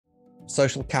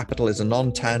social capital is a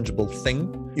non-tangible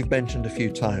thing you've mentioned a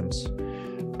few times,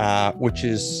 which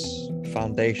is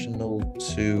foundational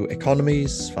to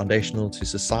economies, foundational to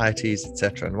societies,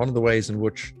 etc. And one of the ways in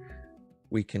which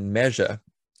we can measure,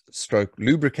 stroke,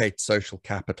 lubricate social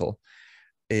capital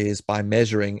is by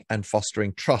measuring and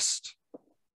fostering trust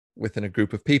within a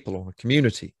group of people or a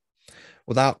community.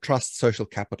 Without trust, social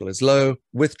capital is low.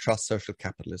 With trust, social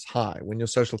capital is high. When your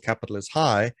social capital is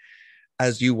high,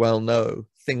 as you well know,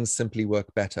 things simply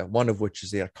work better, one of which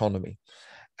is the economy.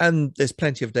 And there's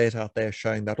plenty of data out there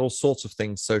showing that all sorts of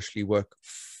things socially work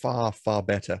far, far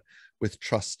better with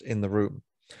trust in the room.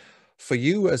 For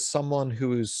you, as someone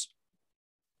who's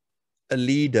a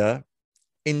leader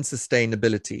in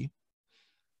sustainability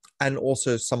and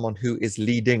also someone who is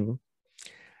leading,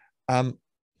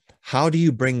 how do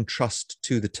you bring trust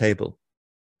to the table?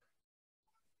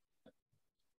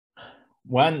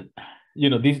 One,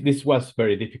 this was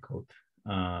very difficult.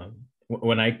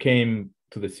 When I came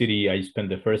to the city, I spent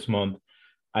the first month,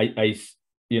 I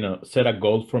set a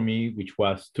goal for me, which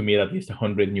was to meet at least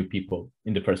 100 new people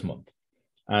in the first month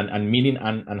and meeting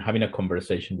and having a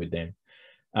conversation with them.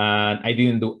 And I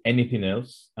didn't do anything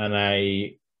else. And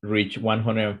I reached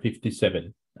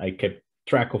 157. I kept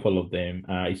track of all of them.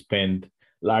 I spent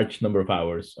large number of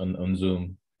hours on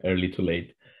Zoom, early to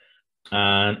late.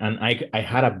 And I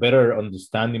had a better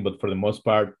understanding, but for the most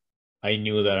part, I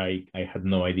knew that I had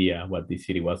no idea what this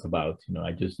city was about.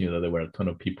 I just knew that there were a ton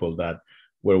of people that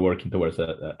were working towards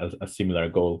a similar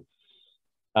goal.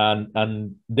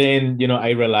 And then,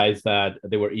 I realized that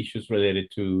there were issues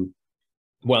related to,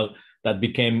 that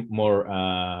became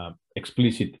more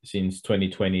explicit since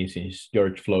 2020, since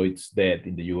George Floyd's death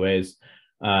in the US.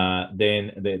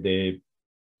 Then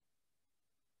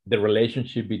the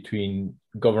relationship between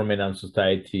government and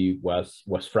society was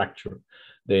fractured.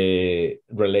 The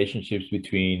relationships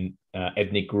between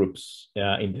ethnic groups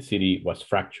in the city was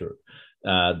fractured.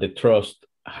 The trust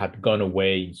had gone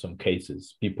away in some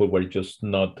cases. People were just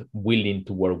not willing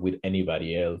to work with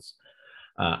anybody else.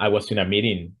 I was in a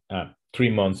meeting 3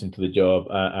 months into the job.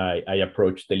 I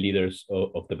approached the leaders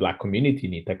of the Black community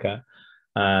in Ithaca.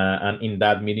 And in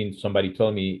that meeting, somebody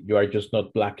told me, "You are just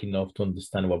not Black enough to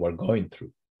understand what we're going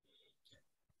through."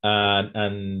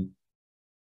 And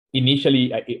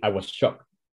initially, I was shocked,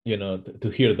 to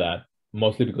hear that,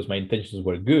 mostly because my intentions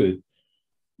were good.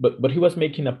 But he was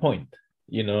making a point,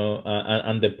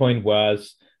 and the point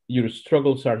was, your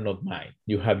struggles are not mine.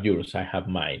 You have yours, I have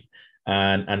mine.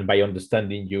 And by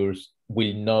understanding yours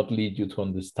will not lead you to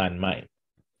understand mine.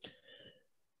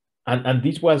 And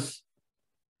this was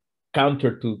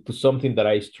counter to something that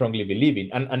I strongly believe in.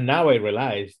 And now I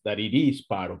realize that it is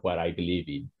part of what I believe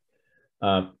in.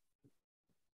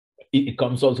 It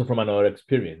comes also from another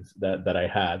experience that I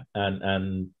had.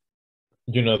 And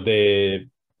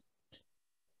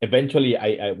eventually,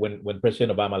 when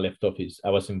President Obama left office,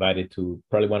 I was invited to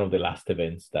probably one of the last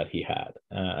events that he had.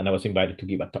 And I was invited to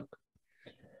give a talk.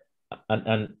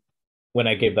 And when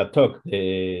I gave that talk,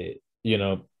 the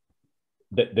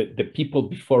people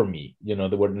before me,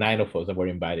 there were 9 of us that were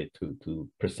invited to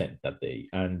present that day.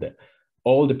 And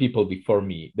all the people before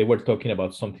me, they were talking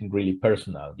about something really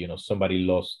personal. Somebody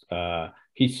lost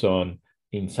his son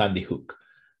in Sandy Hook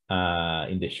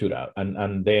in the shootout.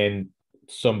 And then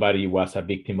somebody was a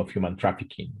victim of human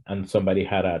trafficking, and somebody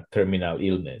had a terminal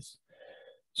illness.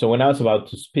 So when I was about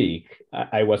to speak,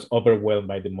 I was overwhelmed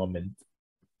by the moment,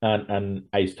 and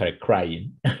I started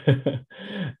crying.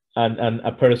 and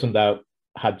a person that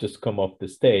had just come off the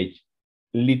stage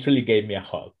literally gave me a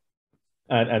hug.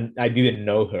 And I didn't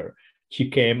know her. She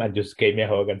came and just gave me a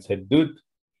hug and said, "Dude,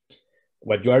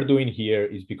 what you are doing here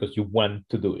is because you want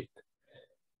to do it.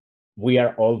 We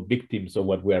are all victims of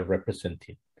what we are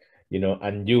representing,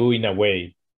 and you, in a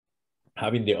way,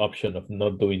 having the option of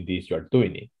not doing this, you are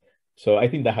doing it. So I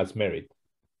think that has merit.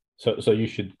 So you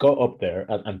should go up there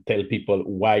and tell people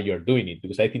why you're doing it,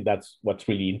 because I think that's what's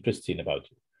really interesting about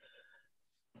you."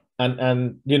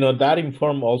 And that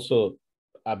informed also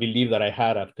a belief that I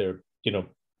had after,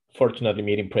 fortunately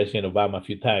meeting President Obama a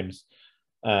few times.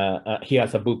 He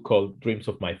has a book called Dreams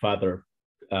of My Father,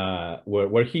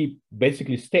 where he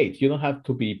basically states, you don't have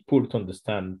to be poor to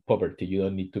understand poverty. You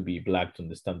don't need to be Black to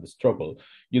understand the struggle.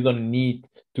 You don't need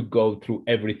to go through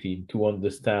everything to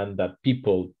understand that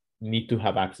people need to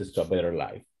have access to a better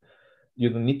life. You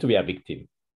don't need to be a victim.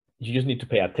 You just need to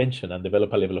pay attention and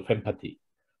develop a level of empathy.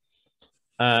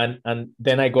 And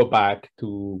then I go back to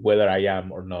whether I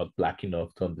am or not Black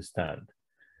enough to understand,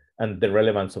 and the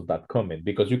relevance of that comment,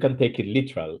 because you can take it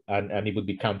literal and it would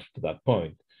be counter to that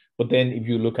point. But then if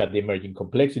you look at the emerging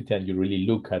complexity and you really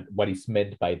look at what is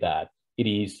meant by that, it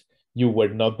is, you were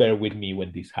not there with me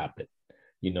when this happened.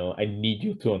 I need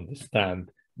you to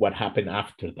understand what happened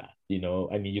after that.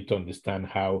 I need you to understand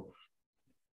how,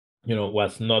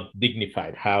 was not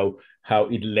dignified, how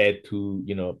it led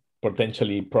to,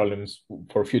 potentially problems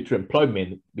for future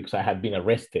employment because I had been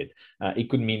arrested. It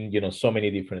could mean, so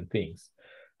many different things.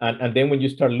 And then when you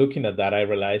start looking at that, I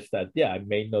realized that, I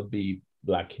may not be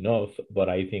Black enough, but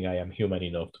I think I am human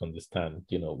enough to understand,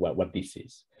 what this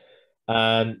is.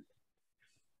 And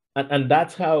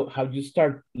that's how you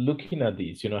start looking at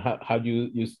this, how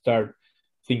you start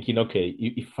thinking, okay,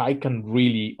 if I can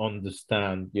really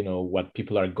understand, what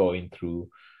people are going through,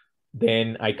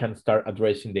 then I can start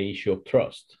addressing the issue of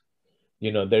trust.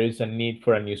 There is a need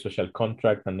for a new social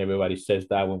contract, and everybody says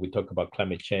that when we talk about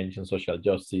climate change and social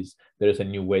justice, there is a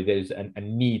new way, there is a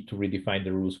need to redefine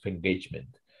the rules of engagement.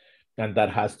 And that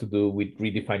has to do with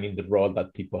redefining the role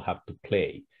that people have to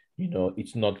play.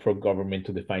 It's not for government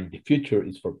to define the future,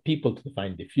 it's for people to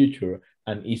define the future.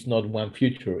 And it's not one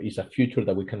future, it's a future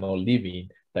that we can all live in,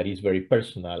 that is very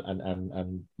personal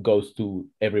and goes to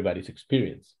everybody's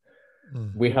experience.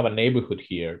 We have a neighborhood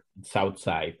here,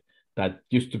 Southside, that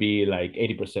used to be like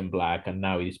 80% Black, and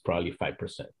now it is probably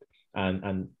 5%.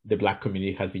 And the Black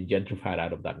community has been gentrified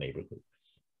out of that neighborhood.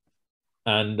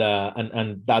 And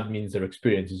that means their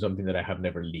experience is something that I have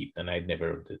never lived, and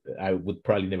I would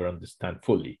probably never understand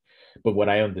fully. But what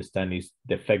I understand is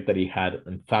the effect that it had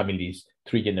on families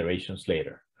 3 generations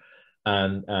later.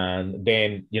 And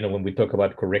then, when we talk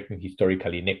about correcting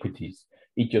historical inequities,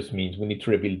 it just means we need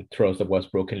to rebuild the trust that was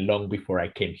broken long before I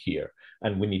came here.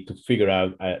 And we need to figure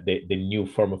out the new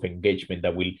form of engagement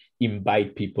that will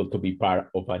invite people to be part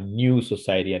of a new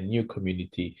society, a new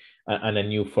community, and a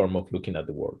new form of looking at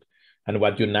the world. And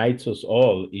what unites us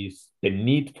all is the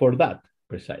need for that,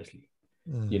 precisely.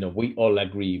 We all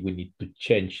agree we need to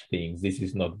change things. This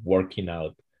is not working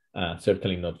out,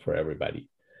 certainly not for everybody.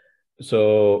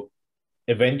 So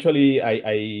eventually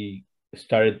I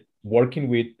started working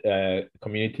with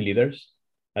community leaders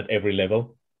at every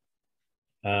level.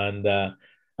 And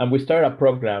we started a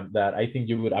program that I think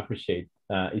you would appreciate.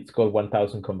 It's called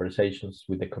 1,000 Conversations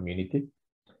with the Community.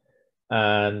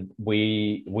 And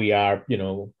we are,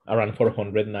 around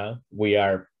 400 now. We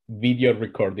are video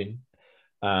recording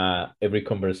every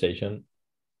conversation.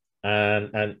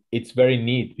 And it's very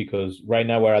neat because right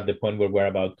now we're at the point where we're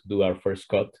about to do our first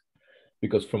cut,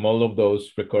 because from all of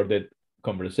those recorded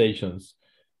conversations,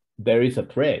 there is a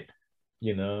thread,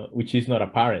 which is not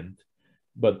apparent.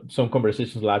 But some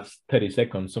conversations last 30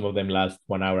 seconds, some of them last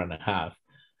 1 hour and a half.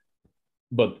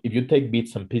 But if you take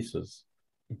bits and pieces,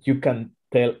 you can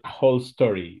tell a whole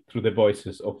story through the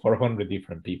voices of 400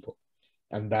 different people.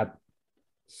 And that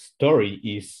story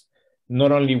is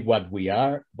not only what we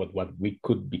are, but what we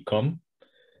could become.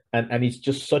 And it's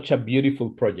just such a beautiful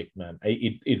project, man.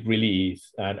 It really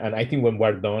is. And I think when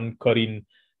we're done cutting,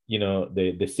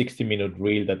 the 60-minute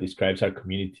reel that describes our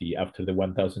community after the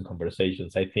 1,000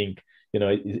 conversations, I think,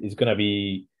 it's going to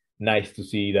be nice to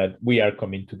see that we are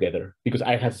coming together, because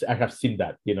I have seen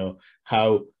that,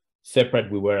 how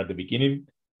separate we were at the beginning,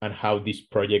 and how this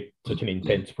project, such an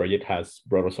intense project, has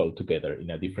brought us all together in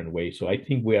a different way. So I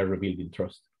think we are rebuilding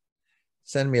trust.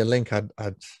 Send me a link.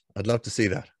 I'd love to see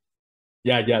that.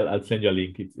 Yeah, I'll send you a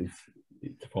link.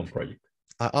 It's a fun project.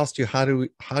 I asked you, how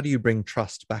do you bring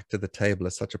trust back to the table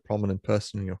as such a prominent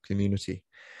person in your community?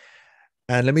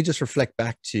 And let me just reflect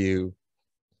back to you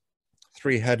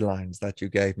 3 headlines that you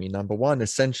gave me. Number 1,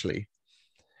 essentially,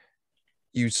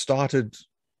 you started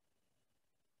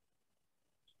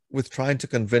with trying to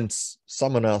convince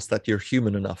someone else that you're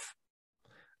human enough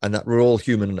and that we're all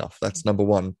human enough. That's number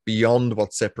 1, beyond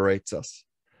what separates us.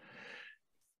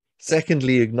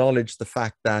 Secondly, acknowledge the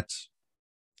fact that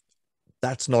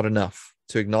that's not enough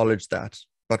to acknowledge that,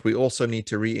 but we also need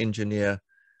to re-engineer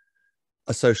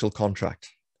a social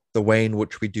contract, the way in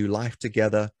which we do life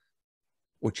together,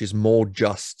 which is more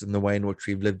just than the way in which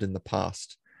we've lived in the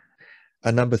past.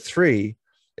 And number 3,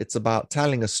 it's about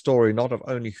telling a story not of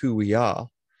only who we are,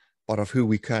 but of who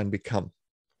we can become.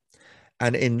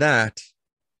 And in that,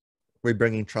 we're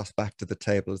bringing trust back to the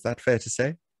table. Is that fair to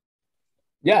say?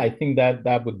 Yeah, I think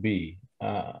that would be.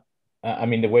 I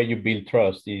mean, the way you build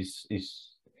trust is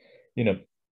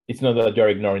it's not that you're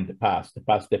ignoring the past. The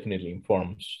past definitely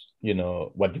informs,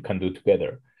 what you can do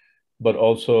together, but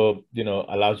also,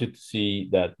 allows you to see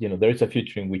that, there is a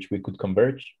future in which we could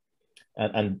converge,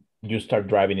 and you start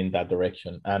driving in that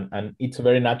direction. And it's a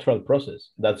very natural process.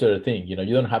 That's the other thing, you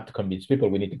don't have to convince people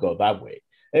we need to go that way.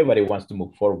 Everybody wants to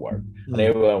move forward, and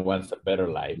everyone wants a better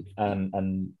life.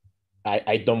 And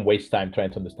I don't waste time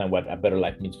trying to understand what a better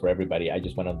life means for everybody. I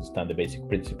just want to understand the basic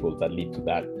principles that lead to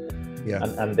that. Yeah.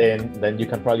 And then you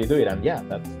can probably do it. And yeah,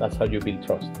 that's how you build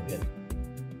trust again.